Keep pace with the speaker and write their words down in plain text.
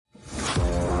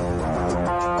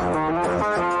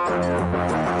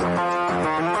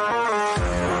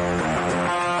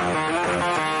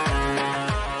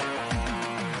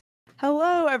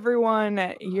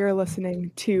You're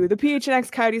listening to the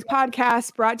PHNX Coyotes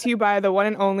podcast, brought to you by the one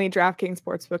and only DraftKings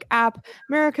Sportsbook app,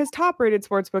 America's top-rated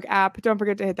sportsbook app. Don't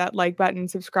forget to hit that like button,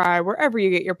 subscribe wherever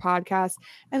you get your podcasts,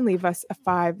 and leave us a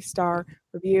 5-star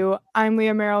review. I'm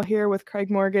Leah Merrill here with Craig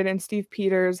Morgan and Steve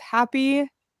Peters. Happy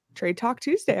Trade Talk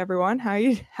Tuesday, everyone. How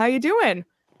you doing?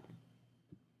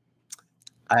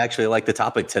 I actually like the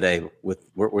topic today.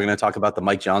 We're going to talk about the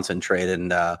Mike Johnson trade,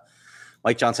 and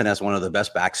Mike Johnson has one of the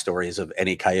best backstories of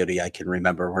any Coyote I can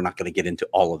remember. We're not going to get into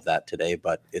all of that today,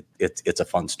 but it's a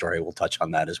fun story. We'll touch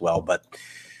on that as well. But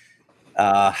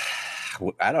I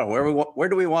don't know where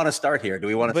do we want to start here? Do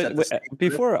we want to set the stage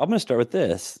before? I'm going to start with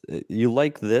this. You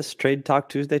like this Trade Talk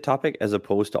Tuesday topic as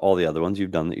opposed to all the other ones you've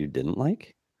done that you didn't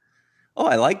like? Oh,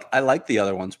 I like the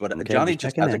other ones, but okay, Johnny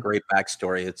just has a great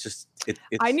backstory. It's just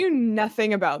I knew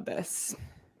nothing about this.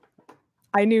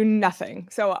 I knew nothing.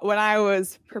 So when I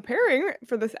was preparing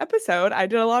for this episode, I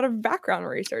did a lot of background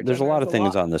research. There's a lot of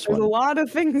things on this one. There's a lot of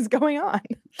things going on.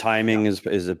 Timing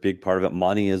is a big part of it.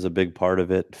 Money is a big part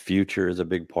of it. Future is a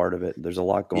big part of it. There's a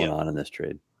lot going on in this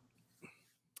trade.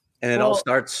 And it all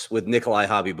starts with Nikolai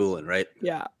Khabibulin, right?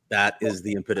 Yeah. That is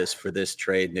the impetus for this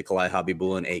trade. Nikolai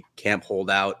Khabibulin, a camp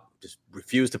holdout, just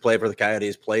refused to play for the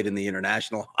Coyotes, played in the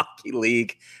International Hockey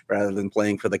League rather than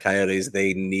playing for the Coyotes.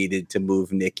 They needed to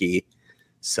move Nicky.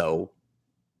 So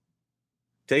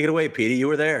take it away, Petey. You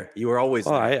were there. You were always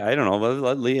there. I don't know.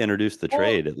 Let Leah introduce the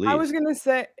trade at least. I was going to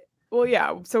say, well,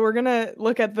 yeah. So we're going to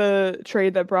look at the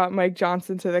trade that brought Mike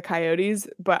Johnson to the Coyotes.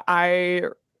 But I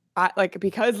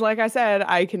because like I said,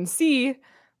 I can see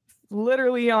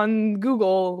literally on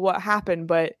Google what happened.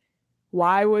 But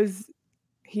why was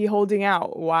he holding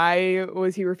out? Why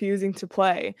was he refusing to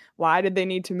play? Why did they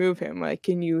need to move him? Like,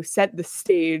 can you set the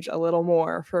stage a little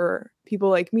more for people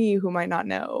like me who might not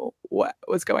know what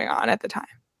was going on at the time?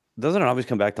 Doesn't it always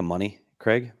come back to money,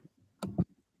 Craig?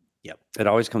 Yep. It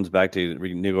always comes back to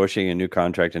renegotiating a new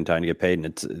contract and time to get paid. And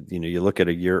it's, you look at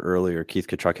a year earlier, Keith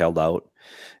Tkachuk held out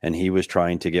and he was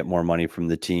trying to get more money from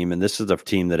the team. And this is a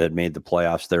team that had made the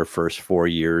playoffs their first 4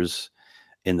 years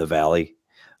in the Valley.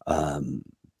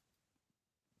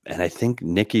 And I think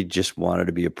Nicky just wanted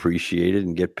to be appreciated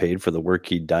and get paid for the work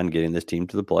he'd done getting this team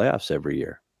to the playoffs every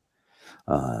year.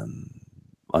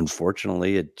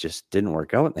 Unfortunately, it just didn't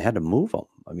work out and they had to move him.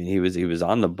 I mean, he was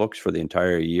on the books for the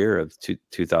entire year of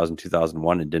 2000,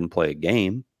 2001 and didn't play a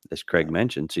game, as Craig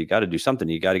mentioned. So you got to do something.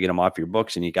 You got to get him off your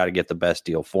books and you got to get the best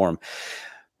deal for him.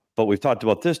 But we've talked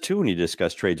about this too when you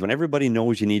discuss trades. When everybody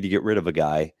knows you need to get rid of a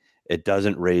guy, it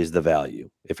doesn't raise the value.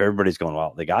 If everybody's going,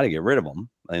 well, they got to get rid of him,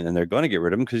 and they're going to get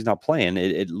rid of him because he's not playing,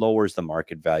 it lowers the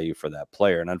market value for that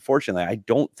player. And unfortunately, I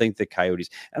don't think the Coyotes,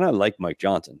 and I like Mike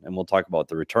Johnson, and we'll talk about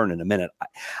the return in a minute.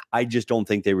 I just don't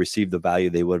think they received the value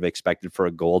they would have expected for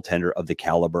a goaltender of the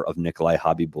caliber of Nikolai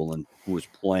Khabibulin, who was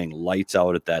playing lights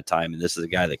out at that time. And this is a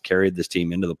guy that carried this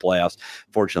team into the playoffs.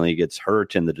 Fortunately, he gets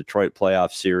hurt in the Detroit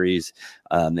playoff series,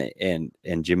 and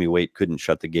Jimmy Waite couldn't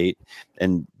shut the gate.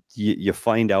 And you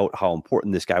find out how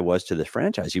important this guy was to this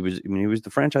franchise. He was the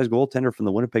franchise goaltender from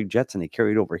the Winnipeg Jets, and he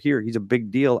carried over here. He's a big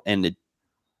deal, and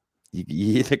you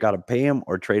either got to pay him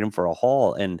or trade him for a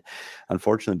haul. And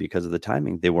unfortunately, because of the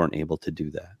timing, they weren't able to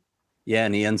do that. Yeah,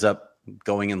 and he ends up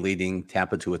going and leading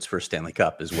Tampa to its first Stanley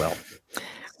Cup as well.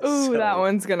 Ooh, that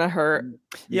one's going to hurt.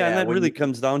 Yeah, and that really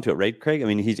comes down to it, right, Craig? I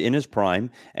mean, he's in his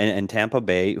prime, and Tampa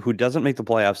Bay, who doesn't make the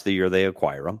playoffs the year they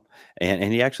acquire him,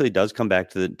 and he actually does come back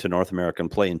to North America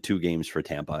and play in 2 games for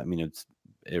Tampa. I mean, it's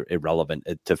irrelevant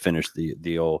to finish the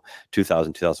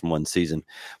 2000-2001 season,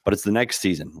 but it's the next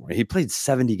season where he played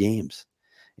 70 games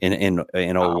in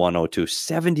 01-02.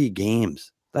 70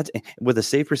 games. That's with a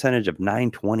save percentage of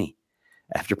 .920.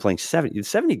 After playing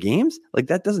 70 games, like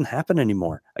that doesn't happen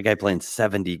anymore. A guy playing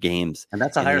 70 games. And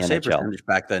that's a higher save percentage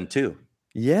back then too.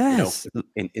 Yes.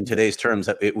 In today's terms,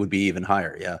 it would be even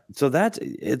higher. Yeah. So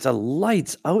it's a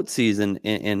lights out season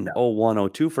in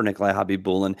 01-02 for Nikolai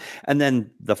Khabibulin. And then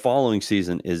the following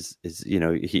season is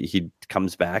he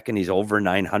comes back and he's over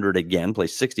 900 again,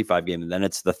 plays 65 games. And then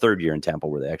it's the third year in Tampa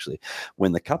where they actually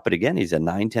win the cup. But again, he's a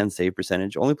 .910 save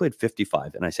percentage, only played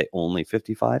 55. And I say only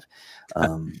 55.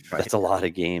 Right. That's a lot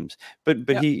of games. But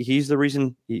he's the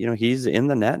reason, he's in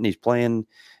the net and he's playing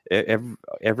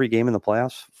every game in the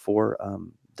playoffs for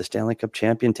the Stanley Cup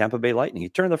champion Tampa Bay Lightning. He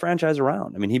turned the franchise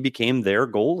around. I mean, he became their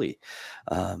goalie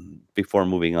before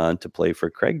moving on to play for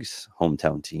Craig's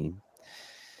hometown team.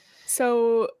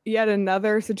 So yet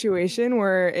another situation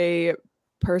where a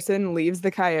person leaves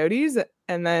the Coyotes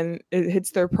and then it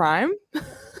hits their prime.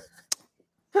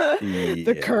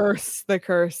 The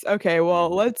curse. Okay, well,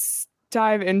 let's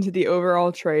dive into the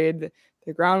overall trade.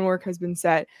 The groundwork has been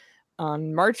set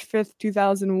on March 5th,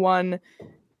 2001.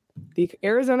 the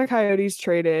Arizona Coyotes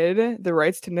traded the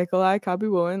rights to Nikolai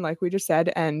Khabibulin, like we just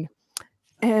said, and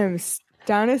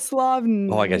Stanislav.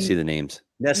 Oh, I gotta see the names.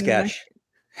 Neskash.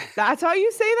 That's how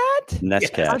you say that?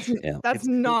 Neskash. Yeah. That's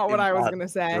not what I was going to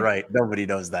say. Right. Nobody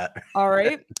knows that. All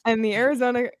right. And the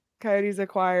Arizona Coyotes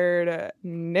acquired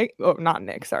not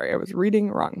Nick. Sorry, I was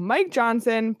reading wrong. Mike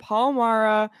Johnson, Paul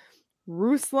Mara,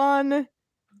 Ruslan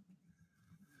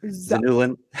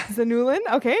Zanulin.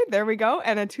 Okay, there we go.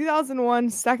 And a 2001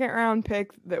 second-round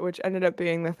pick which ended up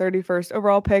being the 31st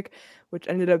overall pick, which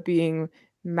ended up being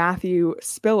Matthew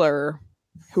Spiller.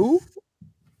 Who?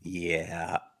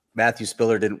 Yeah. Matthew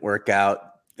Spiller didn't work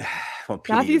out. Well,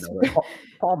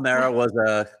 Paul Mara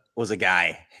was a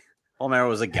guy. Paul Mara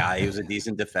was a guy. He was a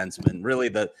decent defenseman. Really,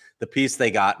 the piece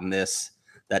they got in this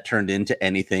that turned into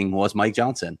anything was Mike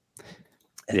Johnson.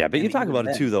 Yeah, but you talk about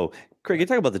it too, though. Craig, you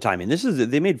talk about the timing.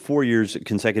 They made 4 years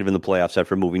consecutive in the playoffs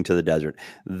after moving to the desert.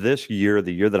 This year,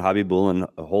 the year that Khabibulin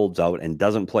holds out and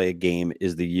doesn't play a game,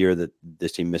 is the year that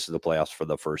this team misses the playoffs for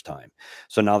the first time.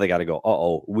 So now they got to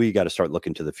go, we got to start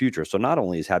looking to the future. So not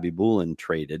only is Khabibulin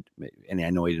traded, and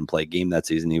I know he didn't play a game that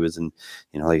season. He was in,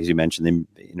 like as you mentioned,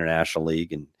 the International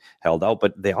League and held out,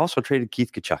 but they also traded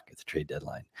Keith Tkachuk at the trade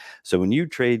deadline. So when you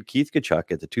trade Keith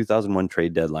Tkachuk at the 2001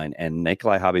 trade deadline and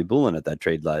Nikolai Khabibulin at that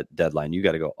trade deadline, you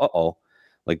got to go,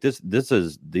 like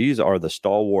these are the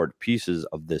stalwart pieces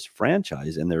of this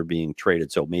franchise, and they're being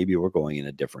traded. So maybe we're going in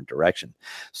a different direction.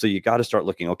 So you got to start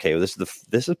looking. Okay, this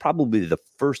is probably the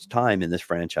first time in this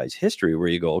franchise history where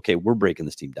you go, okay, we're breaking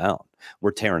this team down.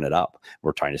 We're tearing it up.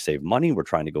 We're trying to save money. We're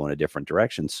trying to go in a different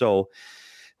direction. So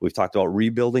we've talked about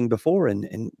rebuilding before,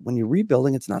 and when you're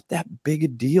rebuilding, it's not that big a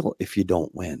deal if you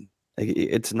don't win.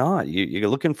 It's not. You're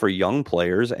looking for young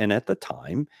players, and at the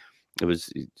time, it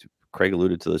was. Craig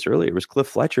alluded to this earlier. It was Cliff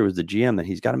Fletcher was the GM, and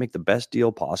he's got to make the best deal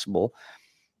possible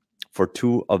for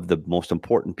two of the most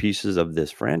important pieces of this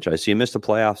franchise. So you missed the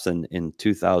playoffs in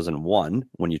 2001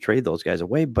 when you trade those guys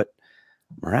away, but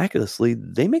miraculously,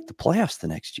 they make the playoffs the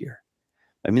next year.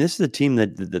 I mean, this is a team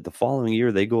that the following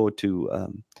year they go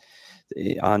to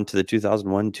on to the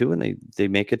 2001 too, and they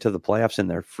make it to the playoffs in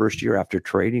their first year after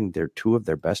trading their two of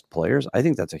their best players. I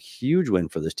think that's a huge win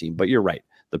for this team. But you're right,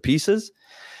 the pieces,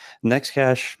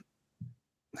 Neskash.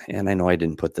 And I know I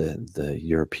didn't put the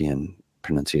European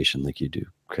pronunciation like you do,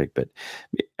 Craig, but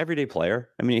everyday player.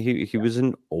 I mean, he was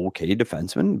an okay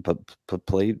defenseman, but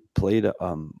played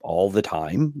all the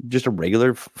time, just a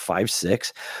regular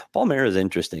 5'6". Paul Mara is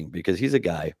interesting because he's a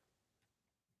guy.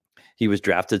 He was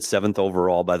drafted 7th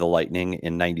overall by the Lightning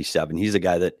in 97. He's a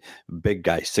guy big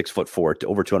guy, 6'4",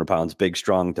 over 200 pounds, big,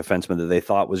 strong defenseman that they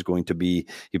thought was going to be.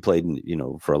 He played,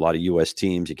 for a lot of U.S.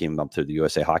 teams. He came up through the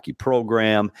USA Hockey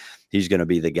program. He's going to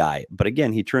be the guy. But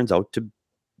again, he turns out to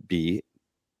be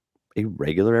a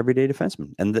regular everyday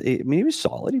defenseman. And he was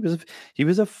solid. He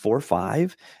was a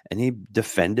 4'5", and he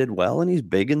defended well, and he's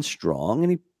big and strong,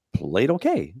 and he played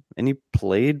okay, and he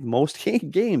played most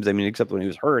games. I mean, except when he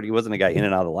was hurt, he wasn't a guy in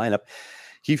and out of the lineup.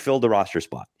 He filled the roster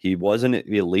spot. He wasn't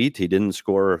elite. He didn't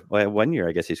score. Well, 1 year,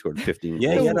 I guess he scored 15.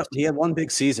 Yeah, he had one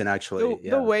big season actually.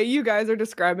 The way you guys are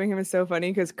describing him is so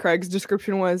funny because Craig's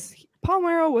description was Paul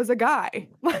Mara was a guy.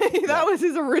 That was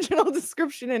his original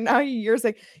description, and now you're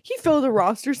saying he filled the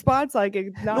roster spots. Like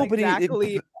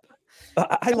exactly.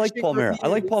 I like Paul Mara. I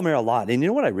like Paul Mara a lot. And you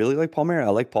know what I really like Paul Mara? I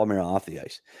like Paul Mara off the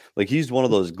ice. Like, he's one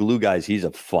of those glue guys. He's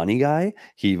a funny guy.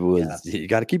 You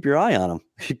got to keep your eye on him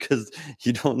because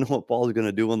you don't know what Paul's going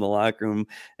to do in the locker room.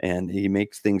 And he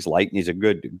makes things light. And he's a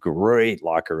great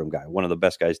locker room guy. One of the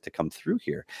best guys to come through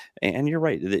here. And you're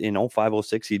right. In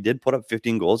 05-06, he did put up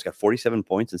 15 goals, got 47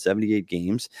 points in 78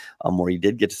 games, where he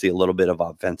did get to see a little bit of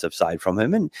offensive side from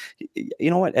him. And you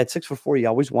know what? At 6'4", he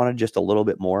always wanted just a little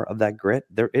bit more of that grit.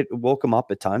 It woke him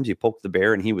up at times. You poked the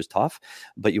bear and he was tough,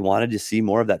 but you wanted to see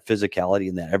more of that physicality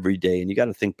and that every day. And you got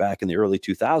to think back in the early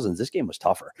 2000s, this game was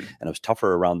tougher, and it was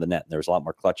tougher around the net. And there was a lot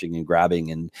more clutching and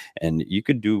grabbing, and you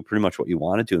could do pretty much what you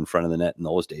wanted to in front of the net in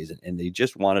those days. And they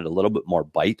just wanted a little bit more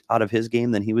bite out of his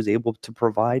game than he was able to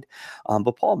provide.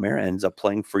 But Paul Mara ends up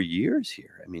playing for years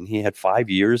here. I mean, he had 5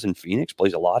 years in Phoenix,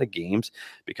 plays a lot of games,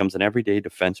 becomes an everyday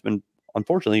defenseman.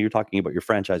 Unfortunately, you're talking about your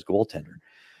franchise goaltender.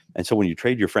 And so when you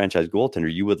trade your franchise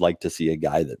goaltender, you would like to see a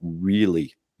guy that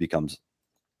really becomes,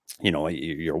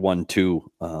 your 1-2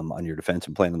 on your defense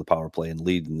and playing on the power play and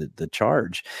leading the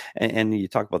charge. And you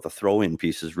talk about the throw-in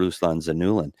pieces. Ruslan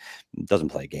Zanulin doesn't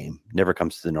play a game, never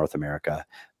comes to North America.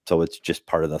 So it's just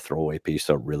part of the throwaway piece.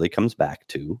 So it really comes back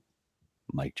to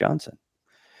Mike Johnson.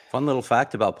 Fun little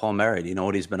fact about Paul Mara. Do you know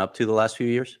what he's been up to the last few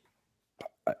years?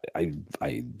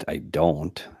 I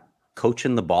don't.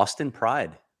 Coaching the Boston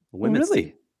Pride. Women's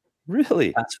team.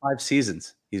 Really? That's 5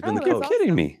 seasons. He's been the You're coach.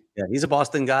 kidding me. Yeah, he's a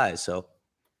Boston guy, so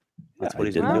that's what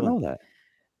he's did been not doing. know that.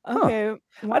 Okay.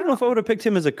 I don't know if I would have picked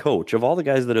him as a coach. Of all the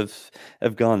guys that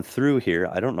have gone through here,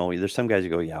 I don't know. There's some guys who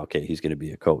go, yeah, okay, he's going to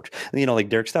be a coach. And, like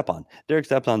Derek Stepan. Derek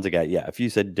Stepan's a guy. Yeah, if you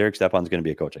said Derek Stepan's going to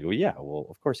be a coach, I go, yeah, well,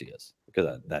 of course he is,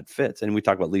 because that fits. And we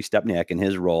talk about Lee Stepniak and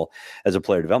his role as a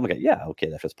player development guy. Yeah, okay,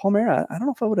 that fits. Palmeira, I don't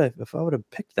know if I would have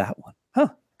picked that one.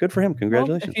 Good for him.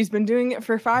 Congratulations. Well, if he's been doing it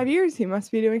for 5 years, he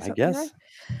must be doing something, I guess.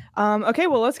 Right? Okay,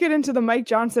 well, let's get into the Mike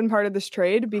Johnson part of this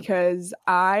trade, because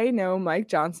I know Mike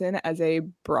Johnson as a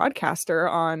broadcaster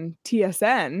on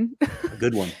TSN. A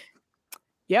good one.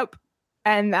 Yep.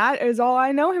 And that is all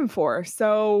I know him for.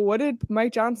 So what did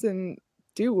Mike Johnson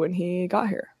do when he got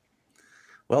here?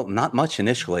 Well, not much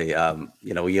initially.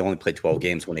 He only played 12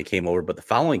 games when he came over, but the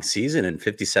following season in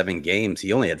 57 games,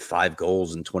 he only had 5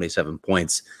 goals and 27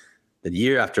 points. The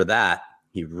year after that,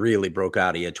 he really broke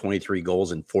out. He had 23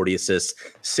 goals and 40 assists,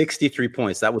 63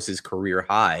 points. That was his career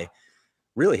high.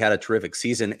 Really had a terrific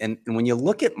season. And when you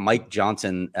look at Mike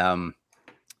Johnson,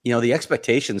 the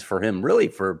expectations for him really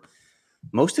for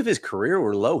most of his career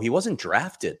were low. He wasn't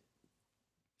drafted.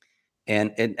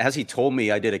 And as he told me,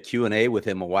 I did a Q&A with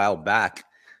him a while back.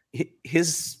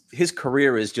 His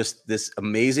career is just this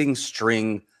amazing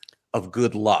string of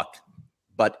good luck.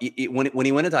 But when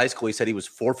he went into high school, he said he was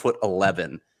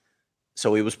 4'11".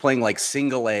 So he was playing like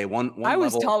single A. I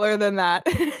was level, taller than that.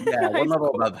 Yeah, one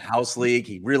level above house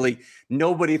league.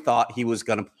 Nobody thought he was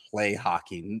going to play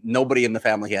hockey. Nobody in the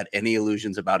family had any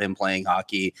illusions about him playing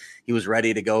hockey. He was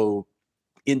ready to go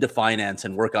into finance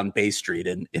and work on Bay Street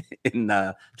in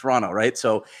Toronto, right?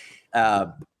 So,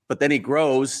 but then he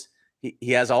grows.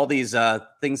 He has all these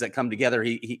things that come together.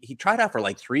 He tried out for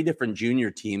like 3 different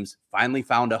junior teams, finally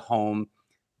found a home,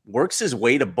 works his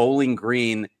way to Bowling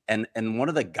Green, and one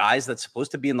of the guys that's supposed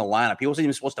to be in the lineup, he wasn't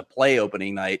even supposed to play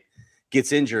opening night,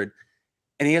 gets injured,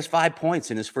 and he has 5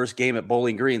 points in his first game at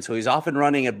Bowling Green. So he's off and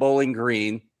running at Bowling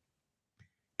Green,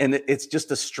 and it's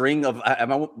just a string of, I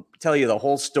won't tell you the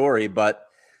whole story, but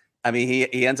I mean,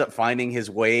 he ends up finding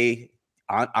his way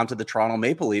onto the Toronto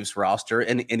Maple Leafs roster,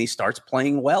 and he starts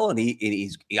playing well, and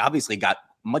he obviously got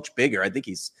much bigger. I think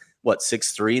he's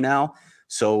 6'3" now.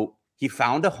 So he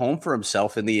found a home for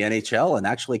himself in the NHL and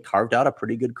actually carved out a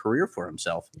pretty good career for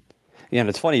himself. Yeah, and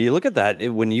it's funny. You look at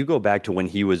that, when you go back to when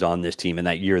he was on this team in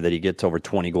that year that he gets over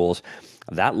 20 goals,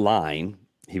 that line,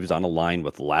 he was on a line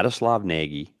with Ladislav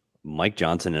Nagy, Mike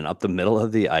Johnson, and up the middle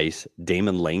of the ice,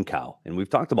 Damon Langkow. And we've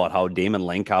talked about how Damon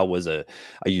Langkow was a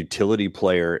utility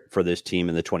player for this team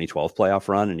in the 2012 playoff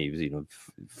run, and he was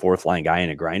fourth line guy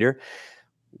and a grinder.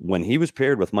 When he was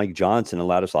paired with Mike Johnson and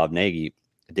Ladislav Nagy,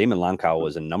 Damon Langkow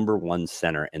was a number 1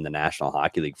 center in the National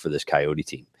Hockey League for this Coyote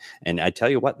team. And I tell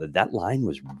you what, that line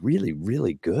was really,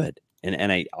 really good.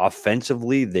 And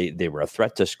offensively, they were a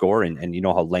threat to score. And you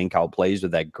know how Langkow plays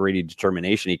with that gritty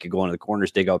determination. He could go into the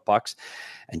corners, dig out pucks.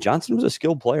 And Johnson was a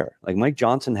skilled player. Like Mike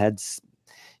Johnson had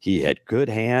good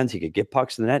hands. He could get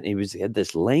pucks in the net. And he had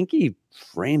this lanky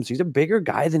frame. So he's a bigger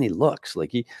guy than he looks.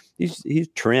 Like he's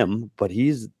trim, but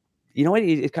he's,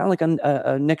 it's kind of like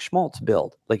a Nick Schmaltz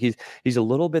build. Like he's a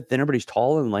little bit thinner, but he's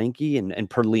tall and lanky. And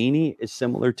Perlini is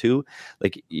similar too.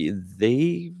 Like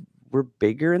they were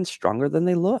bigger and stronger than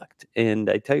they looked. And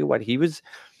I tell you what, he was.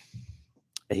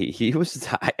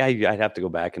 I'd have to go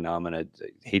back, and now I'm gonna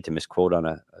hate to misquote on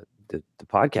the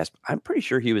podcast. But I'm pretty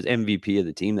sure he was MVP of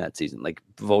the team that season, like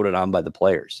voted on by the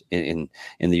players in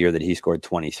the year that he scored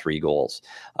 23 goals.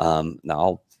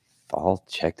 Now I'll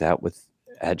check that with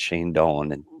at Shane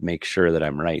Doan and make sure that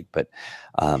I'm right. But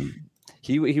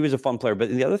he was a fun player. But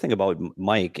the other thing about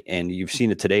Mike, and you've seen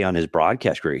it today on his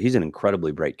broadcast career, he's an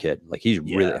incredibly bright kid. Like he's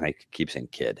really, and I keep saying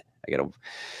kid. I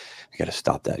gotta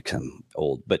stop that because I'm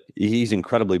old. But he's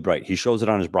incredibly bright. He shows it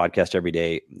on his broadcast every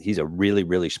day. He's a really,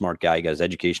 really smart guy. He got his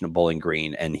education at Bowling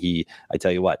Green, and I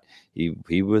tell you what,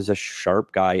 he was a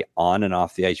sharp guy on and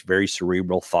off the ice, very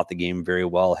cerebral, thought the game very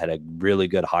well, had a really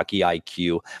good hockey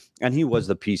IQ, and he was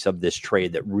the piece of this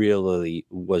trade that really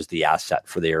was the asset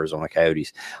for the Arizona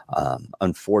Coyotes.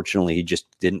 Unfortunately, he just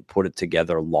didn't put it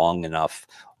together long enough,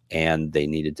 and they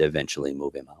needed to eventually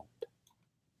move him out.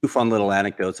 2 fun little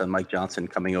anecdotes on Mike Johnson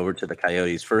coming over to the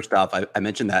Coyotes. First off, I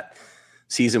mentioned that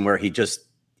season where he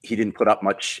didn't put up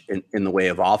much in the way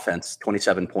of offense,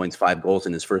 27 points, 5 goals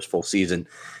in his first full season.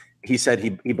 He said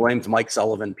he blames Mike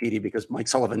Sullivan, Petey, because Mike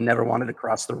Sullivan never wanted to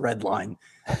cross the red line.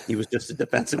 He was just a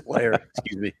defensive player.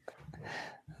 Excuse me.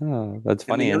 Oh, that's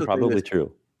funny and probably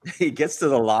true. He gets to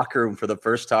the locker room for the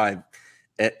first time,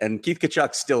 and Keith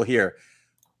Tkachuk's still here.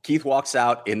 Keith walks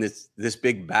out in this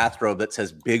big bathrobe that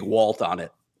says Big Walt on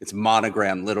it. It's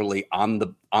monogrammed literally on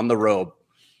the robe.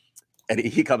 And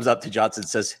he comes up to Johnson and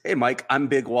says, "Hey, Mike, I'm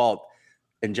Big Walt."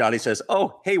 And Johnny says,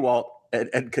 "Oh, hey, Walt." And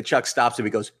Tkachuk stops him.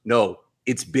 He goes, "No,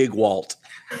 it's Big Walt."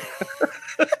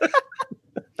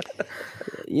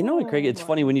 You know what, Craig? It's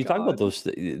funny when you talk about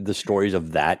the stories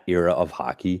of that era of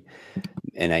hockey,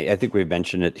 and I think we've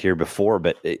mentioned it here before,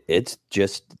 but it's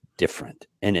just different.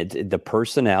 And the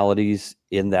personalities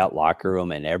in that locker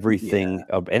room and everything,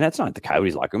 and that's not the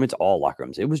Coyotes locker room, it's all locker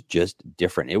rooms. It was just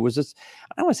different. It was just,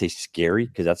 I don't want to say scary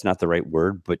because that's not the right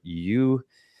word, but you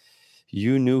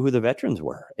knew who the veterans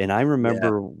were. And I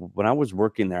remember when I was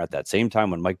working there at that same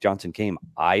time when Mike Johnson came,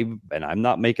 and I'm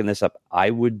not making this up,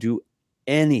 I would do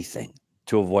anything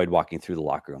to avoid walking through the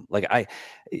locker room. Like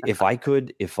if I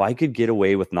could get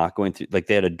away with not going through, like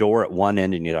they had a door at one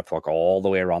end and you'd have to walk all the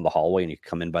way around the hallway and you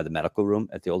come in by the medical room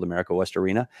at the old America West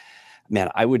Arena. Man,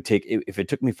 I would take, if it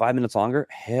took me 5 minutes longer,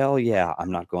 hell yeah,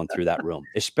 I'm not going through that room.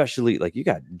 Especially like you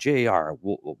got JR,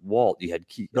 Walt, you had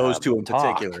those two in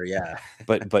particular. Yeah.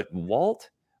 But Walt,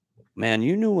 man,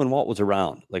 you knew when Walt was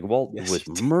around. Like Walt was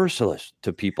merciless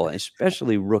to people,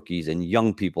 especially rookies and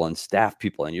young people and staff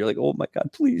people. And you're like, oh my God,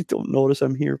 please don't notice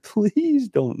I'm here. Please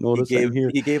don't notice I'm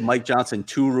here. He gave Mike Johnson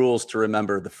 2 rules to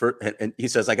remember. The first, and he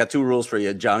says, "I got 2 rules for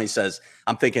you." Johnny says,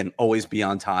 "I'm thinking always be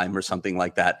on time," or something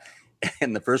like that.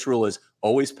 And the first rule is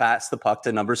always pass the puck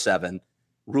to number 7.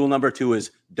 Rule number 2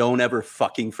 is don't ever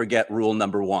fucking forget rule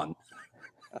number 1.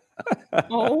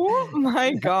 Oh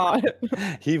my God.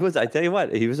 I tell you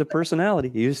what, he was a personality.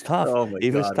 He was tough.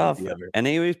 Was tough. And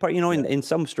he was part, in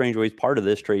some strange ways, part of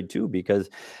this trade too, because,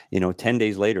 10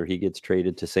 days later, he gets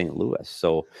traded to St. Louis.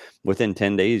 So within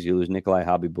 10 days, you lose Nikolai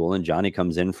Khabibulin. Johnny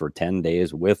comes in for 10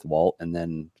 days with Walt, and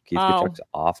then Keith Tkachuk's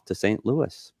off to St.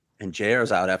 Louis. And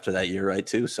JR's out after that year, right,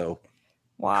 too? So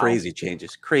crazy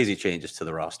changes to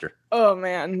the roster. Oh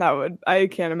man, I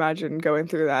can't imagine going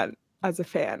through that as a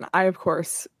fan. I, of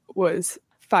course, was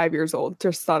 5 years old.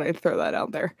 Just thought I'd throw that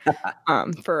out there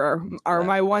for our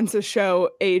my once a show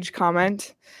age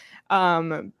comment.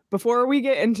 Before we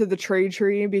get into the trade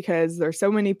tree, because there's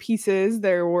so many pieces,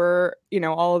 there were,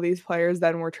 all of these players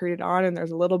then were traded on, and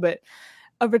there's a little bit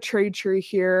of a trade tree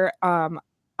here.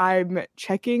 I'm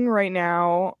checking right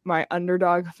now my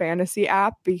Underdog fantasy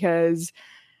app because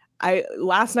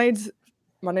last night's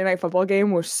Monday Night Football game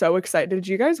was so excited. Did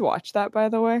you guys watch that, by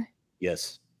the way?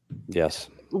 Yes.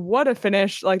 What a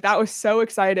finish. Like, that was so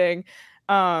exciting.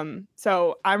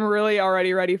 So I'm really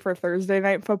already ready for Thursday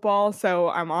Night Football.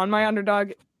 So I'm on my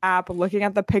Underdog app looking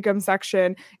at the pick'em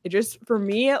section. It just, for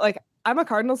me, like, I'm a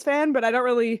Cardinals fan, but I don't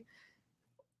really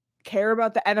care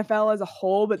about the NFL as a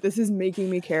whole, but this is making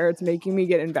me care. It's making me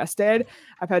get invested.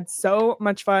 I've had so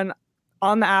much fun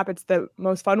on the app. It's the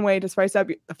most fun way to spice up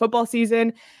the football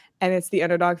season. And it's the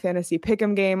Underdog Fantasy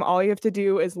Pick'em game. All you have to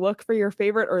do is look for your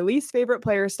favorite or least favorite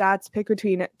player stats, pick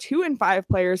between 2 and 5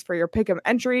 players for your Pick'em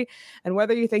entry, and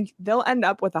whether you think they'll end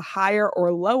up with a higher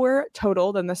or lower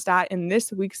total than the stat in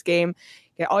this week's game.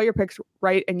 Get all your picks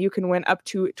right, and you can win up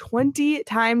to 20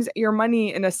 times your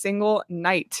money in a single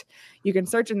night. You can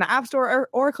search in the App Store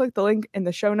or click the link in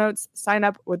the show notes. Sign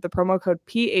up with the promo code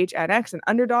PHNX, and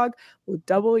Underdog will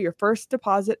double your first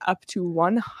deposit up to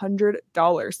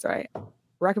 $100. So I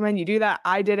recommend you do that.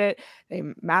 I did it. They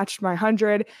matched my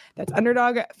 100. That's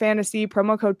Underdog Fantasy,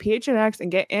 promo code PHNX,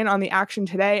 and get in on the action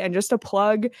today. And just a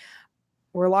plug,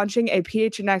 we're launching a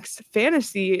PHNX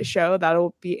fantasy show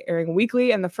that'll be airing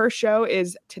weekly. And the first show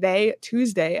is today,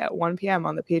 Tuesday at 1 p.m.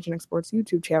 on the PHNX Sports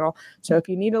YouTube channel. So if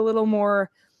you need a little more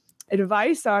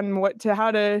advice on how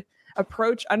to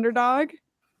approach Underdog,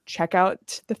 check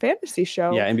out the fantasy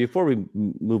show. Yeah. And before we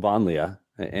move on, Leah,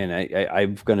 and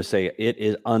I'm going to say it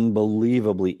is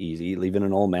unbelievably easy. Even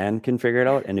an old man can figure it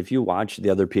out. And if you watch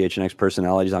the other PHNX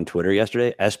personalities on Twitter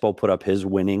yesterday, Espo put up his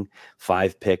winning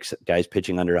 5 picks, guys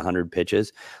pitching under 100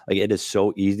 pitches. Like, it is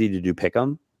so easy to do pick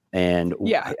 'em. And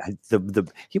yeah,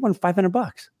 he won $500.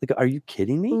 Like, are you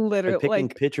kidding me? Literally, picking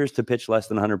pitchers to pitch less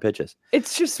than 100 pitches.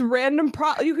 It's just random.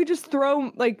 You could just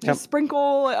throw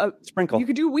sprinkle. You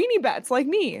could do weenie bets like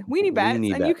me, weenie bets,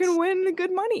 and you can win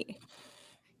good money.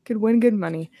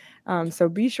 So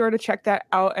be sure to check that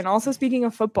out. And also, speaking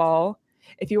of football,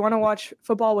 if you want to watch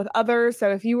football with others, so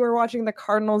if you were watching the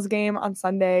Cardinals game on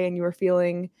Sunday and you were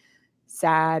feeling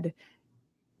sad,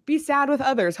 be sad with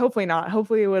others. Hopefully not.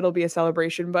 Hopefully it'll be a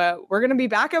celebration. But we're going to be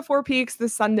back at Four Peaks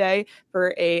this Sunday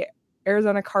for a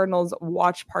Arizona Cardinals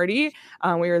watch party.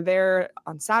 We were there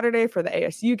on Saturday for the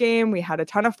ASU game. We had a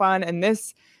ton of fun. And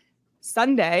this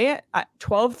Sunday at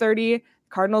 12:30,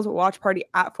 Cardinals watch party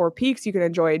at Four Peaks. You can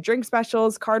enjoy drink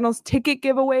specials, Cardinals ticket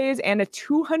giveaways, and a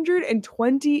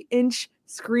 220-inch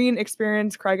screen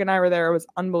experience. Craig and I were there. It was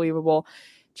unbelievable.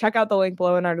 Check out the link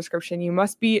below in our description. You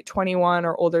must be 21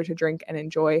 or older to drink and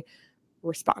enjoy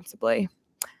responsibly.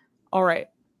 All right,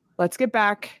 let's get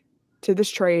back to this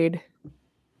trade.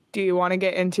 Do you want to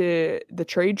get into the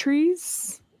trade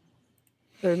trees?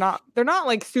 They're not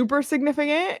like super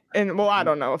significant, and well, I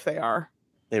don't know if they are.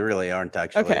 They really aren't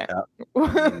actually. Okay.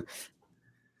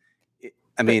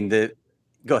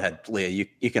 Go ahead, Leah.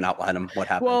 You can outline them. What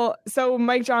happened? Well, so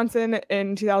Mike Johnson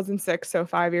in 2006, so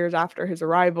 5 years after his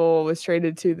arrival, was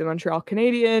traded to the Montreal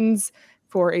Canadiens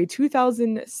for a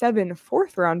 2007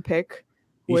 4th-round pick,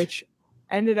 which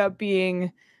ended up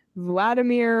being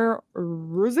Vladimir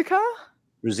Ruzicka,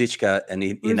 and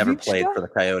he never played for the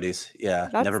Coyotes. Yeah,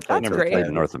 never played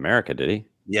in North America, did he?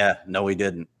 Yeah, no, he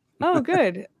didn't. Oh,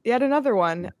 good. Yet another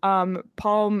one.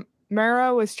 Paul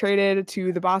Mara was traded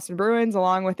to the Boston Bruins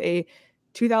along with a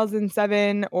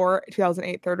 2007 or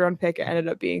 2008 3rd-round pick. It ended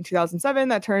up being 2007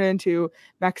 that turned into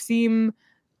Maxime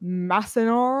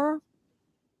Massenor.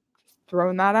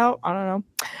 Throwing that out. I don't know.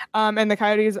 And the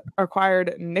Coyotes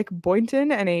acquired Nick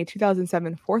Boynton and a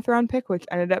 2007 4th-round pick, which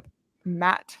ended up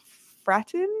Matt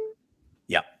Fratton.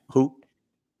 Yeah. Who?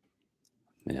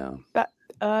 Yeah.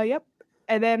 Yep.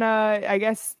 And then I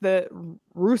guess the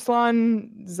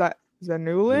Ruslan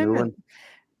Zanulin,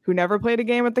 who never played a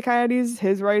game with the Coyotes,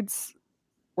 his rights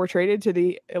were traded to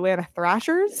the Atlanta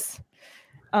Thrashers.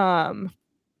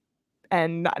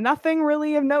 And nothing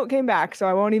really of note came back, so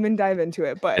I won't even dive into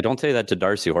it. But don't say that to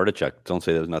Darcy Hordichuk. Don't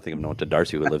say there's nothing of note to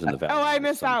Darcy, who lives in the Valley. Oh, I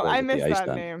missed out. I missed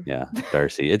that name. Yeah,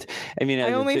 Darcy.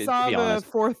 I only saw the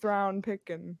 4th-round pick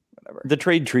and whatever. The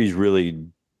trade trees really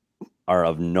are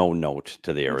of no note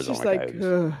to the Arizona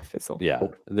Coyotes. Fizzle. Yeah,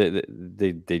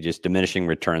 they just diminishing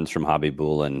returns from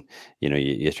Khabibulin.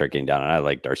 You start getting down, and I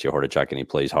like Darcy Hordichuk, and he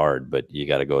plays hard, but you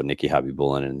got to go Nicky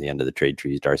Khabibulin, and the end of the trade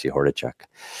trees, Darcy Hordichuk,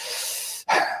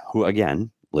 who again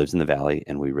lives in the Valley,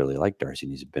 and we really like Darcy,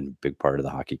 and he's been a big part of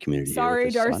the hockey community. Sorry,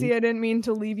 Darcy, son. I didn't mean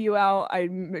to leave you out. I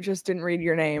just didn't read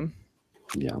your name.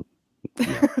 Yeah.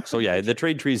 So the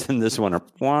trade trees in this one are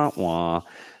wah wah,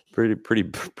 pretty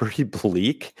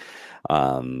bleak.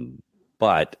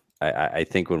 But I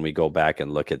think when we go back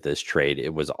and look at this trade,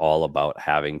 it was all about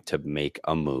having to make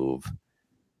a move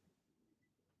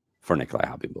for Nikolai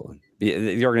Khabibulin.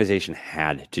 The organization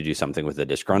had to do something with a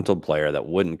disgruntled player that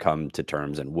wouldn't come to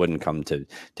terms and wouldn't come to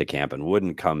camp and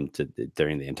wouldn't come to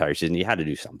during the entire season. You had to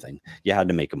do something. You had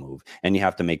to make a move, and you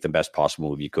have to make the best possible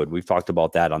move you could. We've talked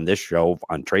about that on this show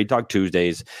on Trade Talk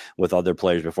Tuesdays with other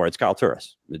players before. It's Kyle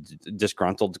Turris.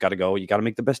 Disgruntled's got to go. You got to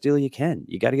make the best deal you can.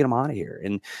 You got to get him out of here.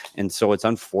 And so it's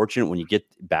unfortunate when you get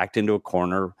backed into a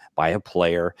corner by a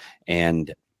player,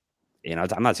 and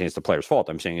I'm not saying it's the player's fault.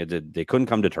 I'm saying they couldn't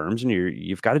come to terms, and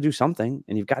you've got to do something,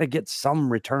 and you've got to get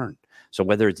some return. So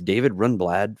whether it's David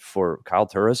Rundblad for Kyle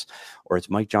Turris, or it's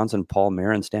Mike Johnson, Paul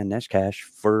Mara, and Stan Neshcash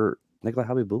for Nikolai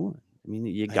Khabibulin,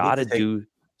 you got to do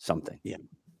something. Yeah,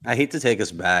 I hate to take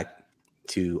us back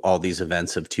to all these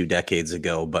events of 2 decades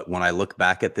ago, but when I look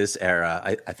back at this era,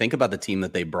 I think about the team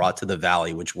that they brought to the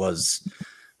Valley, which was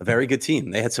a very good team.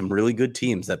 They had some really good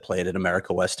teams that played at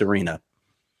America West Arena.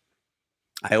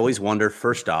 I always wonder,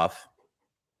 first off,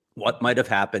 what might have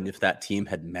happened if that team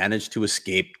had managed to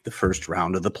escape the first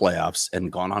round of the playoffs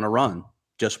and gone on a run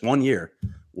just 1 year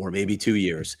or maybe 2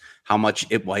 years, how much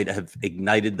it might have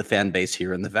ignited the fan base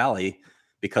here in the Valley,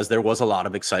 because there was a lot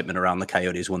of excitement around the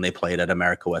Coyotes when they played at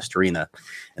America West Arena.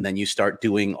 And then you start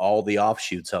doing all the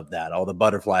offshoots of that, all the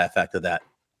butterfly effect of that.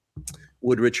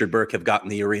 Would Richard Burke have gotten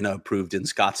the arena approved in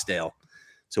Scottsdale?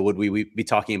 So would we be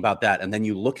talking about that? And then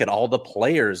you look at all the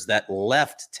players that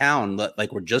left town,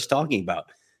 like we're just talking about.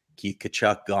 Keith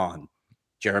Tkachuk gone.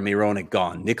 Jeremy Roenick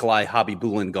gone. Nikolai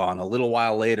Khabibulin gone. A little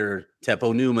while later,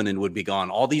 Teppo Numminen would be gone.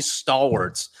 All these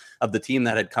stalwarts of the team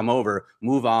that had come over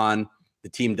move on. The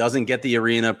team doesn't get the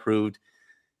arena approved,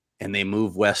 and they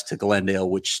move west to Glendale,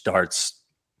 which starts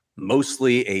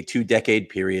mostly a 2-decade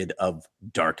period of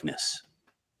darkness.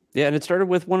 Yeah, and it started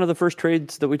with one of the first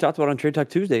trades that we talked about on Trade Talk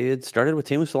Tuesday. It started with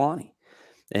Teemu Selanne,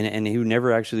 and he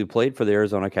never actually played for the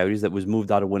Arizona Coyotes, that was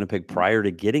moved out of Winnipeg prior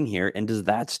to getting here. And does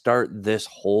that start this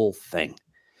whole thing?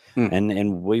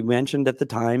 And we mentioned at the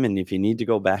time, and if you need to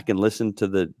go back and listen to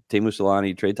the Teemu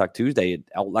Selanne Trade Talk Tuesday, it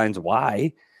outlines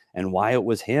why and why it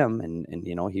was him. And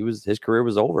his career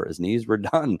was over. His knees were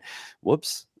done.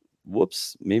 Whoops.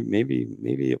 Maybe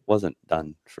it wasn't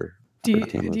done for. Do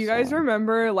you guys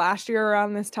remember last year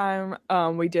around this time,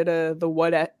 we did the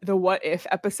what if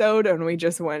episode, and we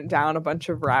just went down a bunch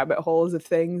of rabbit holes of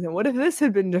things, and what if this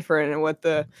had been different, and what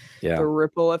the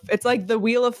ripple of, it's like the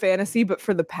wheel of fantasy but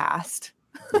for the past.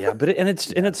 Yeah, but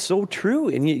it's so true,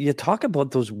 and you talk about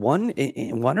those one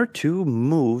or two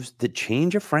moves that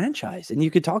change a franchise, and you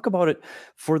could talk about it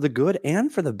for the good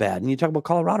and for the bad. And you talk about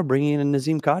Colorado bringing in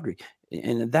Nazem Kadri,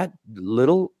 and that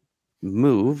little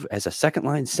move as a second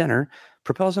line center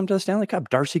propels them to the Stanley Cup.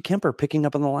 Darcy Kemper picking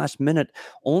up in the last minute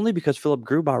only because Philip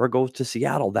Grubauer goes to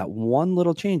Seattle. That one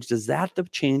little change, does that the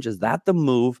change? Is that the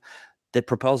move that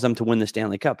propels them to win the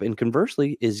Stanley Cup? And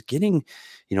conversely, is getting,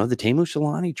 the Teemu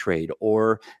Selanne trade,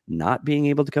 or not being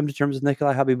able to come to terms with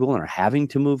Nikolai Khabibulin, or having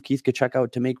to move Keith Tkachuk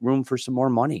out to make room for some more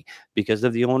money because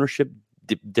of the ownership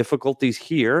difficulties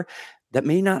here that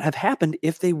may not have happened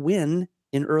if they win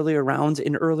in earlier rounds,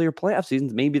 in earlier playoff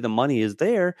seasons. Maybe the money is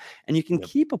there and you can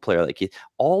keep a player like Keith.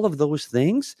 All of those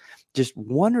things, just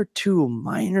one or two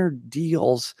minor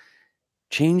deals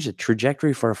change the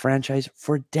trajectory for a franchise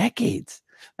for decades.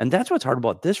 And that's what's hard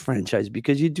about this franchise,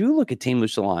 because you do look at Teemu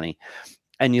Selanne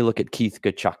and you look at Keith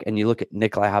Tkachuk and you look at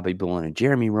Nikolai Khabibulin and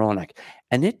Jeremy Roenick,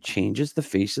 and it changes the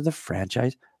face of the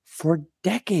franchise for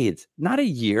decades, not a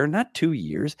year, not 2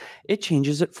 years. It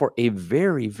changes it for a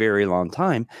very, very long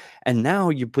time. And now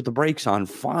you put the brakes on,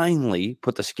 finally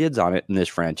put the skids on it in this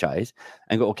franchise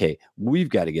and go, okay, we've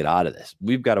got to get out of this.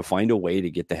 We've got to find a way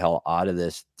to get the hell out of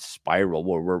this spiral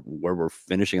where we're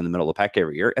finishing in the middle of the pack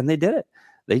every year. And they did it.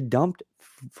 They dumped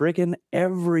friggin'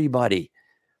 everybody.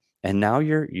 And now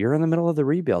you're in the middle of the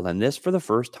rebuild. And this, for the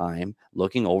first time,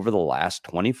 looking over the last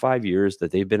 25 years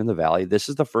that they've been in the Valley, this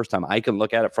is the first time I can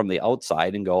look at it from the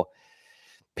outside and go,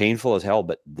 painful as hell,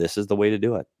 but this is the way to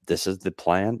do it. This is the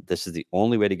plan. This is the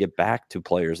only way to get back to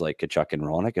players like Tkachuk and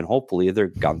Roenick. And hopefully they're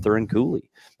Gunther and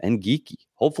Cooley and Geeky.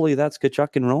 Hopefully that's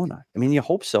Tkachuk and Roenick. I mean, you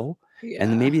hope so. Yeah.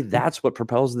 And maybe that's what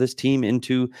propels this team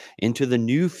into the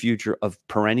new future of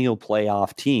perennial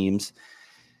playoff teams.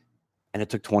 And it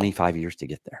took 25 years to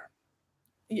get there.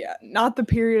 Yeah, not the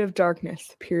period of darkness,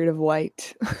 the period of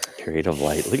light. Period of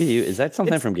light. Look at you. Is that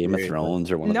something from Game of Thrones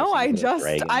or one of those? No, I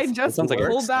just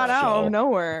pulled that out of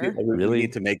nowhere. We really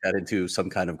need to make that into some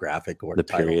kind of graphic or the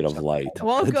period of light.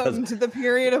 Welcome to the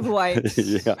period of light.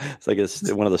 Yeah, it's like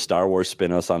one of the Star Wars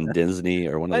spin-offs on Disney,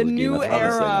 or one of those new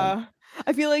era.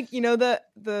 I feel like,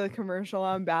 the commercial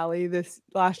on Bally this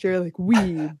last year, like blah,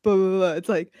 blah, blah. It's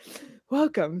like,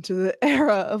 welcome to the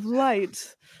era of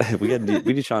light. we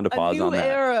need Sean to pause on that. A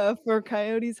new era for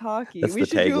Coyotes hockey. That's we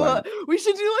should do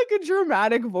like a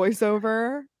dramatic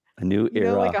voiceover. A new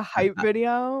era, like a hype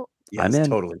video. Yeah, I'm in.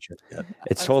 Totally. Yeah.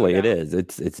 It's totally. It is.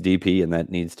 It's DP, and that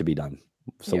needs to be done.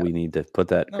 So we need to put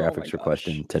that graphics request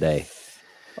in today.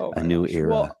 A new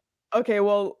era.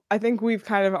 Well, I think we've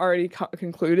kind of already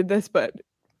concluded this, but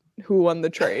who won the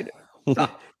trade?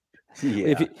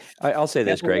 I'll say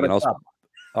this, Greg, and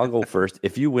I'll go first.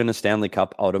 If you win a Stanley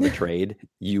Cup out of a trade,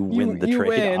 you win the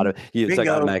trade. Win. It's like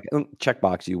automatic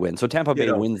checkbox. You win. So Tampa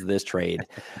Bay wins this trade.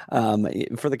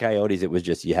 For the Coyotes, it was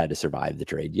just you had to survive the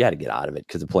trade. You had to get out of it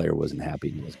because the player wasn't happy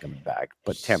and he was coming back.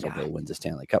 But Tampa Bay wins the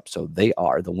Stanley Cup, so they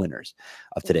are the winners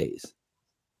of today's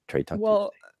trade talk.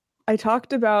 Well, I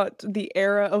talked about the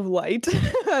era of light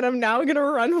that I'm now going to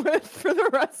run with for the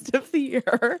rest of the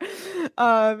year.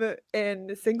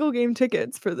 And single game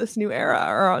tickets for this new era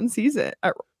are on season.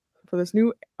 For this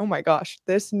new,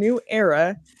 this new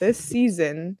era, this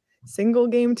season, single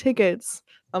game tickets,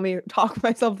 let me talk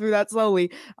myself through that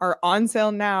slowly, are on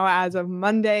sale now as of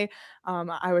Monday.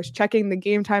 I was checking the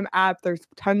Game Time app. There's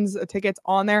tons of tickets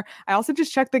on there. I also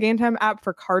just checked the Game Time app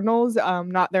for Cardinals. They're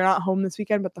not home this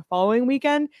weekend, but the following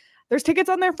weekend. There's tickets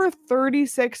on there for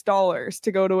 $36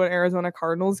 to go to an Arizona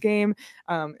Cardinals game.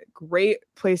 Great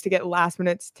place to get last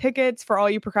minute tickets for all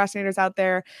you procrastinators out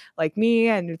there like me.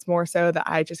 And it's more so that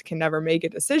I just can never make a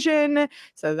decision.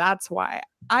 So that's why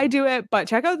I do it. But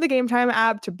check out the Game Time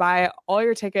app to buy all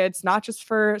your tickets, not just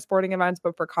for sporting events,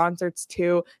 but for concerts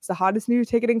too. It's the hottest new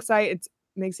ticketing site. It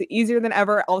makes it easier than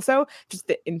ever. Also, just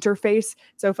the interface.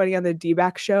 So funny, on the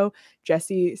D-back show,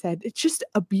 Jesse said, it's just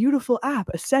a beautiful app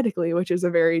aesthetically, which is a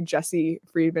very Jesse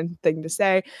Friedman thing to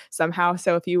say somehow.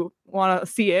 So if you want to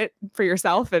see it for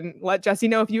yourself and let Jesse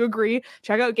know if you agree,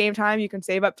 check out Game Time. You can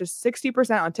save up to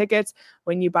 60% on tickets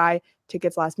when you buy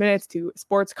tickets last minute to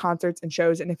sports, concerts, and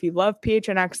shows. And if you love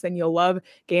PHNX, then you'll love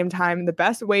Game Time. The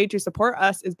best way to support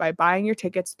us is by buying your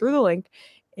tickets through the link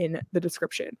in the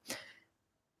description.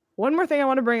 One more thing I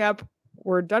want to bring up.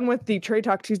 We're done with the Trade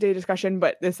Talk Tuesday discussion,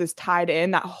 but this is tied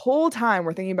in. That whole time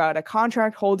we're thinking about a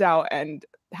contract holdout and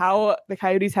how the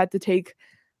Coyotes had to take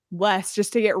less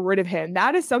just to get rid of him.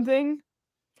 That is something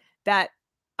that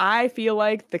I feel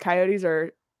like the Coyotes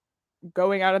are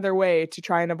going out of their way to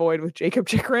try and avoid with Jakob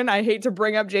Chychrun. I hate to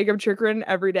bring up Jakob Chychrun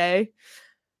every day,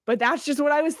 but that's just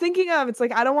what I was thinking of. It's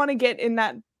like, I don't want to get in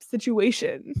that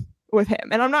situation with him.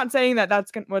 And I'm not saying that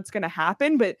that's what's going to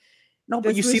happen, but no,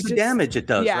 but you see the damage it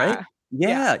does, right?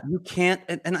 Yeah, you can't.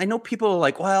 And I know people are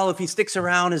like, well, if he sticks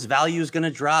around, his value is going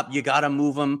to drop. You got to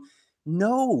move him.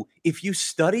 No, if you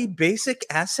study basic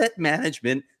asset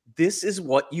management, this is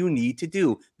what you need to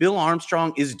do. Bill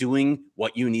Armstrong is doing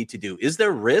what you need to do. Is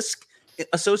there risk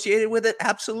associated with it?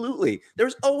 Absolutely.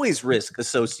 There's always risk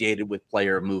associated with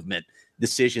player movement,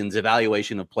 decisions,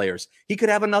 evaluation of players. He could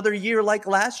have another year like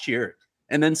last year,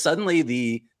 and then suddenly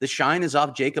the shine is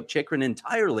off Jakob Chychrun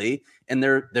entirely, and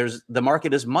there's the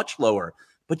market is much lower.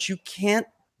 But you can't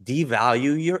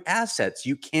devalue your assets.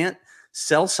 You can't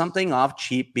sell something off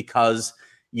cheap because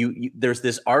there's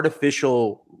this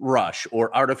artificial rush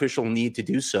or artificial need to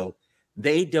do so.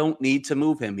 They don't need to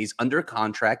move him. He's under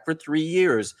contract for 3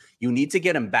 years. You need to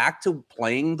get him back to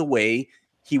playing the way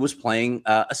he was playing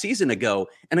a season ago.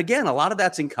 And again, a lot of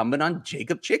that's incumbent on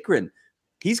Jakob Chychrun.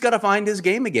 He's got to find his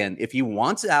game again. If he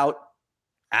wants out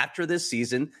after this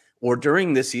season or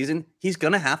during this season, he's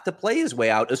going to have to play his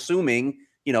way out, assuming,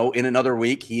 in another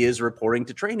week he is reporting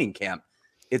to training camp.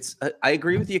 I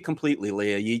agree with you completely,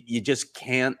 Leah. You just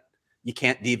can't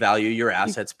devalue your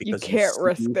assets because you can't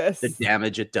risk this. The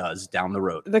damage it does down the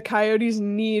road. The Coyotes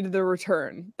need the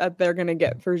return that they're going to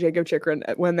get for Jakob Chychrun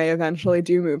when they eventually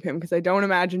do move him, because I don't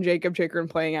imagine Jakob Chychrun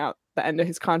playing out the end of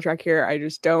his contract here. I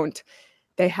just don't.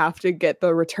 They have to get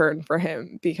the return for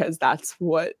him because that's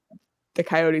what the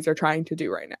Coyotes are trying to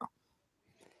do right now.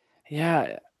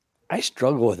 Yeah. I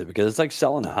struggle with it because it's like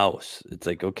selling a house. It's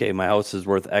like, okay, my house is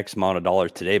worth X amount of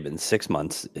dollars today, but in 6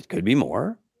 months, it could be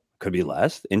more, could be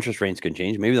less. Interest rates can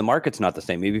change. Maybe the market's not the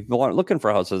same. Maybe people aren't looking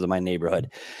for houses in my neighborhood.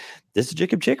 This is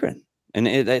Jakob Chychrun.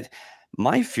 And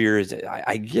my fear is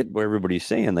I get what everybody's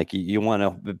saying. Like you want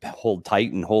to hold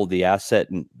tight and hold the asset.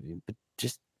 But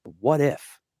just what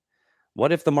if?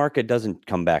 What if the market doesn't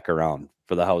come back around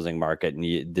for the housing market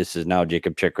and this is now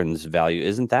Jakob Chychrun's value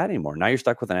isn't that anymore? Now you're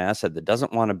stuck with an asset that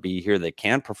doesn't want to be here, that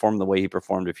can't perform the way he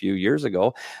performed a few years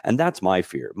ago. And that's my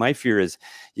fear. My fear is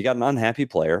you got an unhappy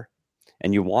player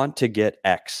and you want to get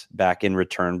X back in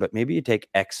return, but maybe you take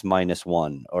X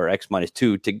 -1 or X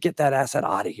 -2 to get that asset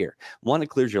out of here. One, it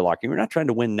clears your locker. You're not trying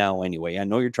to win now anyway. I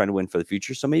know you're trying to win for the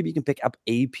future, so maybe you can pick up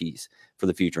a piece for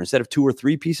the future. Instead of 2 or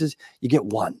 3 pieces, you get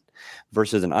one.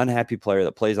 Versus an unhappy player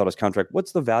that plays out his contract.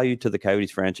 What's the value to the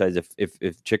Coyotes franchise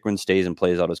if Chychrun stays and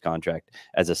plays out his contract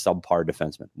as a subpar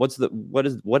defenseman?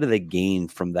 What do they gain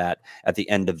from that at the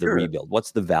end of the rebuild?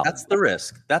 What's the value? That's the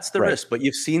risk. That's the risk. But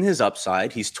you've seen his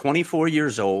upside. He's 24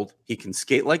 years old. He can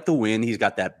skate like the wind. He's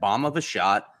got that bomb of a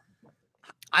shot.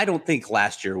 I don't think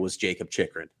last year was Jakob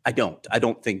Chychrun. I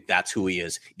don't think that's who he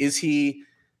is. Is he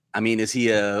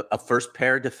a first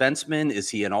pair defenseman? Is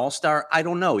he an all-star? I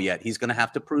don't know yet. He's going to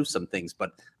have to prove some things,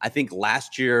 but I think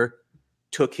last year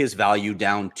took his value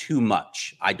down too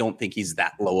much. I don't think he's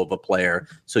that low of a player.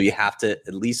 So you have to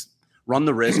at least run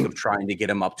the risk of trying to get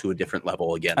him up to a different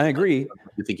level again. I agree.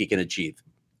 You think he can achieve?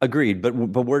 Agreed, but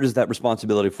where does that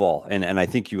responsibility fall? And I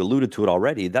think you alluded to it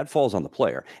already. That falls on the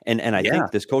player, and I think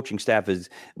this coaching staff is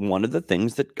one of the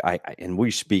things that and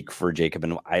we speak for Jakob,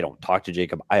 and I don't talk to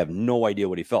Jakob. I have no idea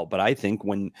what he felt, but I think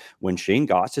when Shane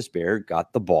Gostisbehere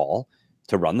got the ball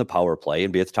to run the power play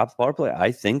and be at the top of the power play,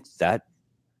 I think that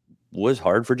was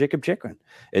hard for Jakob Chychrun.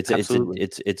 It's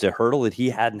a hurdle that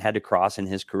he hadn't had to cross in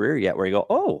his career yet, where you go,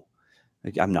 oh,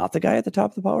 I'm not the guy at the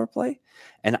top of the power play.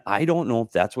 And I don't know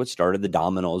if that's what started the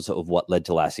dominoes of what led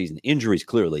to last season. Injuries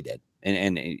clearly did.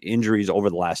 And injuries over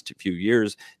the last few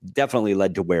years definitely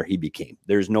led to where he became.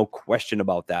 There's no question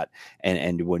about that.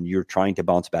 And when you're trying to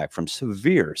bounce back from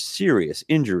severe, serious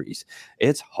injuries,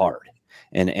 it's hard.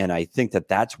 And I think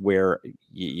that's where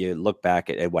you look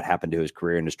back at what happened to his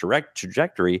career and his direct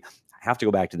trajectory. I have to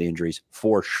go back to the injuries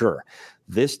for sure.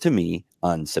 This, to me,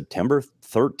 on September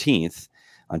 13th,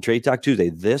 on Trade Talk Tuesday,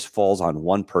 this falls on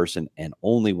one person and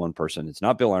only one person. It's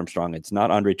not Bill Armstrong. It's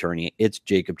not Andre Tourigny. It's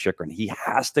Jakob Chychrun. He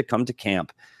has to come to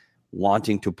camp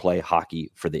wanting to play hockey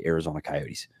for the Arizona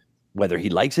Coyotes. Whether he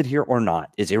likes it here or not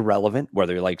is irrelevant.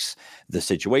 Whether he likes the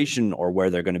situation or where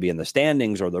they're going to be in the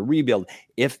standings or the rebuild.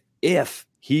 If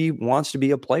he wants to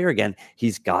be a player again,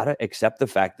 he's got to accept the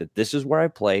fact that this is where I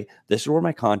play. This is where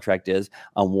my contract is.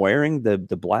 I'm wearing the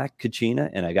black Kachina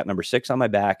and I got number 6 on my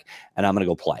back and I'm going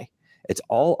to go play. It's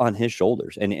all on his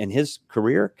shoulders, and his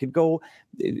career could go.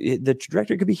 The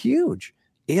trajectory could be huge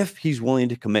if he's willing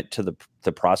to commit to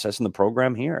the process and the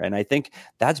program here. And I think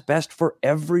that's best for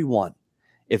everyone.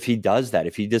 If he does that,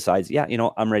 if he decides,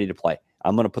 I'm ready to play,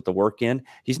 I'm going to put the work in.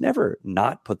 He's never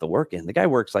not put the work in. The guy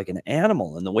works like an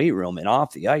animal in the weight room and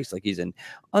off the ice, like he's in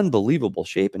unbelievable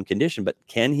shape and condition. But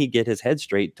can he get his head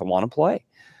straight to want to play?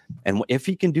 And if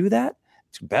he can do that,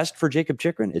 it's best for Jakob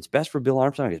Chychrun. It's best for Bill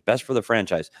Armstrong. It's best for the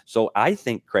franchise. So I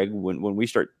think, Craig, when we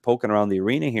start poking around the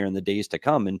arena here in the days to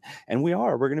come, and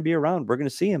we're going to be around, we're going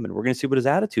to see him, and we're going to see what his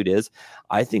attitude is.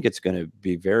 I think it's going to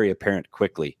be very apparent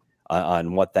quickly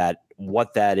on what that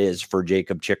what that is for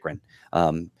Jakob Chychrun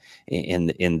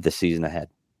in the season ahead.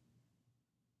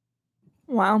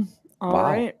 Wow. All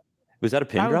right. Was that a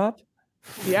pin drop?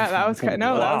 Yeah, that was that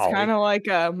was kind of like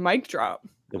a mic drop.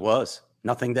 It was.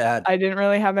 Nothing to add. I didn't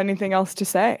really have anything else to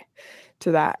say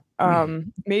to that.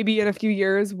 Maybe in a few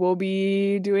years we'll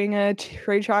be doing a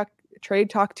trade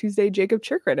talk Tuesday, Jakob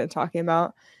Chychrun, and talking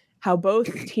about how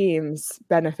both teams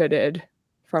benefited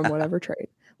from whatever trade.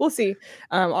 We'll see.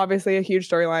 Obviously, a huge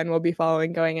storyline we'll be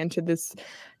following going into this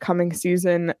coming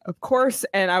season, of course.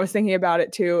 And I was thinking about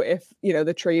it too. If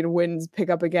the trade winds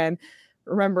pick up again,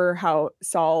 remember how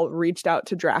Saul reached out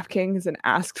to DraftKings and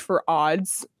asked for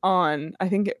odds on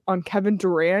Kevin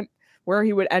Durant, where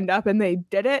he would end up, and they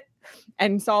did it.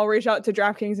 And Saul reached out to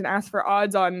DraftKings and asked for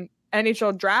odds on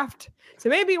NHL draft. So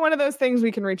maybe one of those things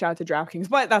we can reach out to DraftKings,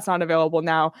 but that's not available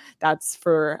now. That's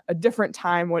for a different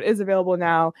time. What is available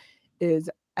now is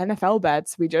NFL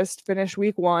bets. We just finished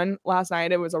week 1 last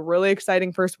night. It was a really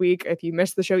exciting first week. If you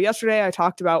missed the show yesterday, I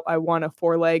talked about I won a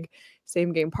 4-leg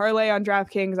same game parlay on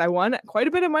DraftKings. I won quite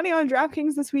a bit of money on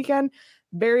DraftKings this weekend.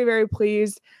 Very, very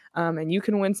pleased. And you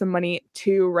can win some money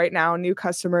too. Right now, new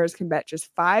customers can bet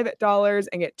just $5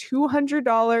 and get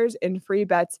 $200 in free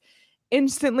bets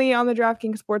instantly on the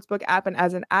DraftKings Sportsbook app. And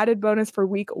as an added bonus for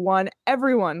week 1,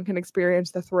 everyone can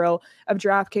experience the thrill of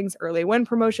DraftKings early win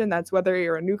promotion. That's whether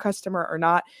you're a new customer or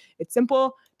not. It's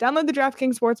simple. Download the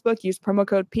DraftKings Sportsbook, use promo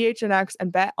code PHNX,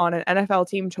 and bet on an NFL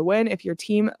team to win. If your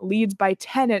team leads by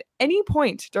 10 at any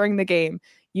point during the game,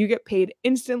 you get paid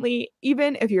instantly,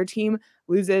 even if your team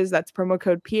loses. That's promo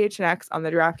code PHNX on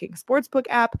the DraftKings Sportsbook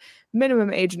app.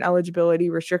 Minimum age and eligibility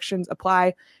restrictions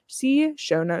apply. See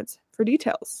show notes for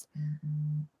details.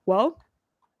 Well,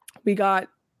 we got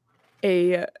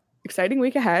a exciting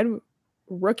week ahead.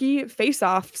 Rookie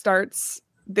face-off starts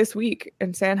this week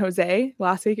in San Jose.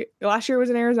 Last year was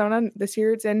in Arizona. This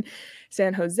year it's in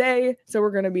San Jose. So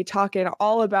we're going to be talking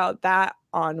all about that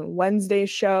on Wednesday's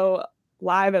show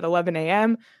live at 11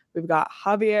 a.m. We've got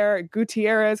Javier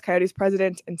Gutierrez, Coyotes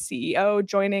president and CEO,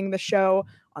 joining the show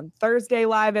on Thursday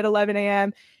live at 11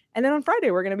 a.m. And then on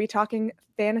Friday, we're going to be talking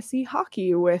fantasy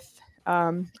hockey with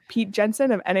Pete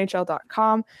Jensen of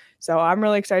NHL.com. So I'm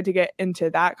really excited to get into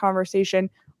that conversation.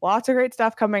 Lots of great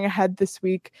stuff coming ahead this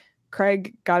week.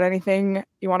 Craig, got anything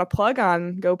you want to plug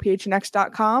on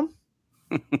GoPHNX.com?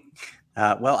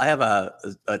 Well, I have an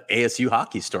ASU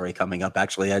hockey story coming up.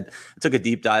 Actually, I took a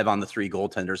deep dive on the 3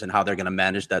 goaltenders and how they're going to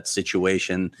manage that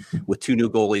situation with 2 new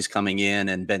goalies coming in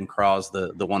and Ben Kraus,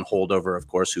 the one holdover, of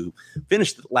course, who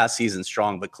finished last season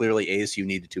strong, but clearly ASU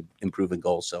needed to improve in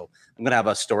goals. So I'm going to have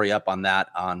a story up on that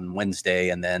on Wednesday,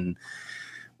 and then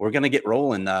we're going to get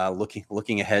rolling,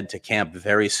 looking ahead to camp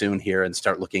very soon here and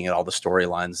start looking at all the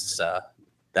storylines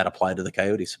that apply to the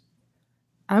Coyotes.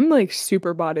 I'm like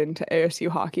super bought into ASU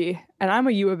hockey, and I'm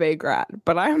a U of A grad,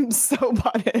 but I'm so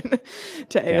bought in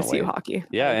to ASU hockey.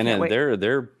 Yeah, and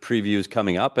their previews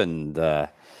coming up, and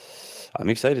I'm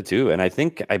excited too. And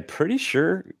I'm pretty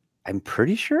sure, I don't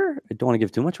want to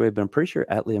give too much away, but I'm pretty sure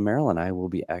Atlia Merrill and I will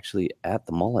be actually at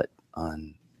the Mullet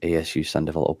on ASU Sun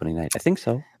Devil opening night. I think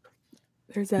so.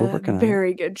 There's a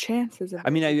very good chance. I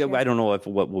mean, I don't know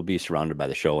what will be surrounded by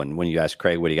the show. And when you ask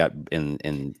Craig what do you got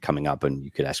in coming up, and you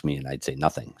could ask me, and I'd say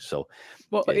nothing. So,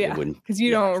 well, yeah, because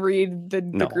you don't read the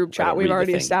group chat. We've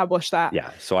already established that.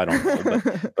 Yeah, so I don't know,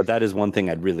 but that is one thing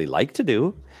I'd really like to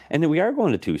do. And we are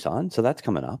going to Tucson, so that's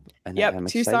coming up. And yep,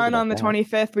 Tucson on the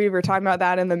 25th. We were talking about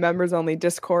that in the members only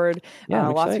Discord. Yeah,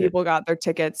 lots of people got their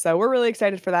tickets, so we're really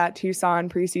excited for that Tucson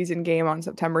preseason game on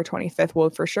September 25th. We'll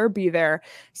for sure be there.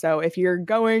 So if you're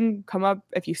going, come up.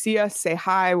 If you see us, say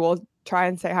hi. We'll try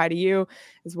and say hi to you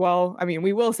as well. I mean,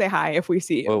 we will say hi if we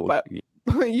see you, but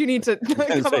you need to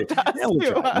come up to us.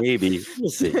 Yeah, maybe we'll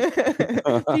see.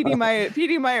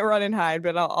 PD might run and hide,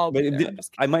 but I'll be there.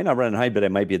 I might not run and hide, but I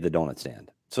might be at the donut stand.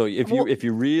 So if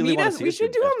you really want to see we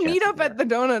should do a meetup at the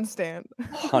donut stand.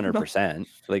 100%.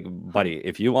 Like, buddy,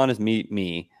 if you want to meet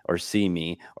me or see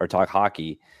me or talk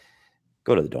hockey,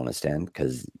 go to the donut stand,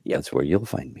 because that's where you'll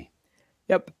find me.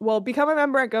 Yep. Well, become a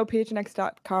member at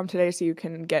GoPHNX.com today so you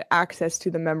can get access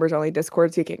to the members only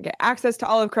Discord, so you can get access to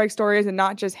all of Craig's stories, and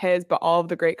not just his, but all of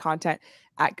the great content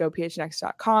at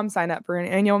GoPHNX.com. Sign up for an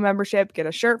annual membership, get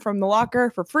a shirt from the locker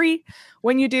for free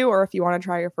when you do, or if you want to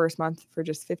try your first month for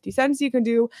just 50 cents, you can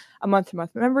do a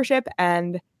month-to-month membership.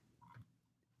 And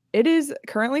it is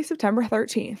currently September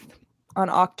 13th. On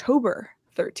October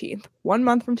 13th, 1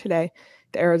 month from today,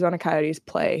 the Arizona Coyotes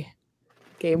play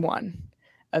Game 1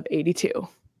 of 82.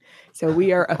 So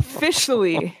we are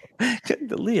officially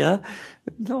Leah,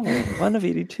 no, 1 of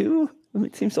 82.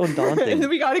 It seems so daunting.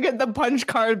 We got to get the punch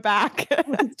card back.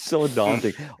 It's so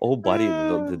daunting. Oh, buddy,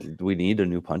 we need a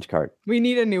new punch card. We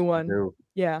need a new one.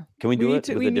 Yeah. Can we do it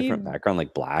with a different background,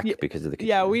 like black, because of the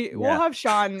Yeah, we'll have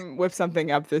Sean whip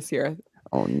something up this year.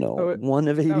 Oh no, 1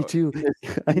 of 82.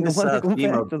 I know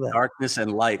theme of darkness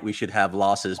and light. We should have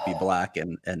losses be black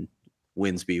and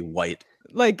wins be white.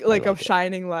 Like a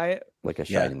shining light. Like a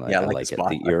shining light. Yeah, I like it.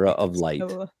 The era of light.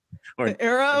 The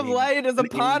era of light is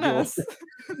upon us.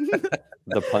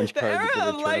 The punch card. The era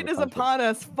of light is upon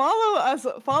us.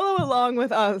 Follow along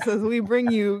with us as we bring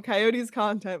you Coyotes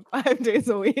content 5 days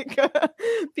a week.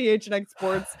 PHNX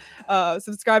Sports.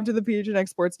 Subscribe to the PHNX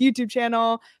Sports YouTube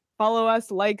channel. Follow us,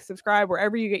 like, subscribe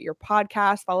wherever you get your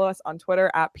podcast. Follow us on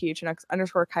Twitter at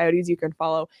PHNX_Coyotes. You can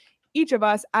follow each of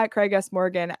us at Craig S.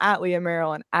 Morgan, at Leah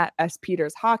Merrill, and at S.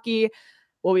 Peters Hockey.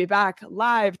 We'll be back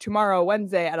live tomorrow,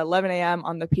 Wednesday at 11 a.m.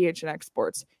 on the PHNX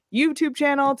Sports YouTube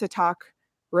channel to talk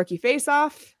Rookie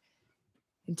Face-Off.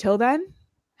 Until then,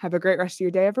 have a great rest of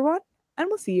your day, everyone, and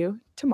we'll see you tomorrow.